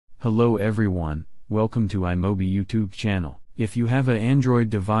Hello everyone, welcome to iMobie YouTube channel. If you have an Android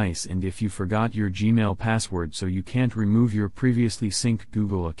device and if you forgot your Gmail password so you can't remove your previously synced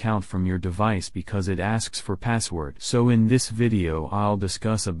Google account from your device because it asks for password. So in this video I'll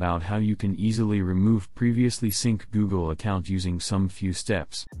discuss about how you can easily remove previously synced Google account using some few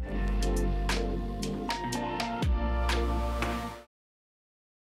steps.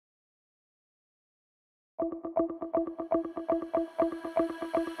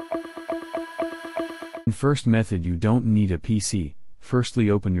 First method, you don't need a PC.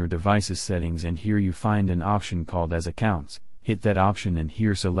 Firstly, open your device's settings and here you find an option called as accounts. Hit that option and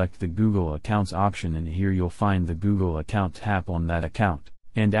here select the Google accounts option and here you'll find the Google account. Tap on that account.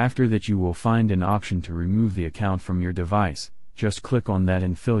 And after that you will find an option to remove the account from your device. Just click on that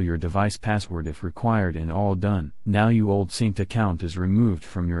and fill your device password if required and all done. Now your old synced account is removed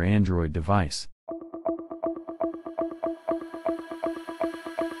from your Android device.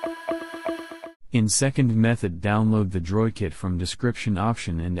 In second method, download the DroidKit from description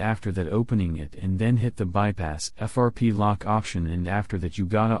option and after that opening it and then hit the bypass FRP lock option and after that you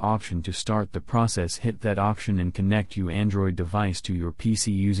got a option to start the process. Hit that option and connect your Android device to your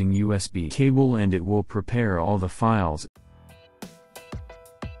PC using USB cable and it will prepare all the files.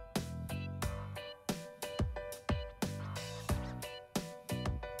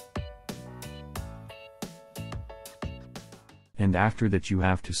 And after that you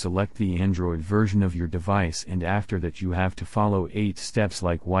have to select the Android version of your device and after that you have to follow 8 steps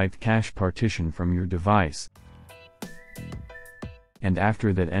like wipe cache partition from your device. And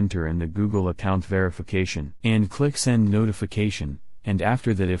after that enter in the Google account verification and click send notification, and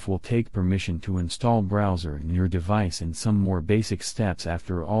after that it will take permission to install browser in your device and some more basic steps.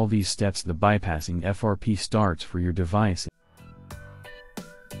 After all these steps the bypassing FRP starts for your device.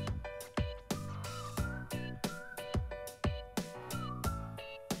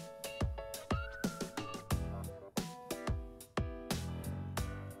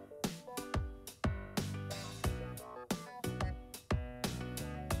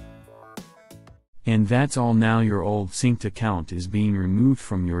 And that's all. Now your old synced account is being removed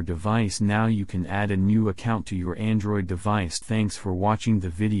from your device. Now you can add a new account to your Android device. Thanks for watching the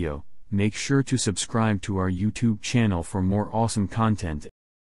video. Make sure to subscribe to our YouTube channel for more awesome content.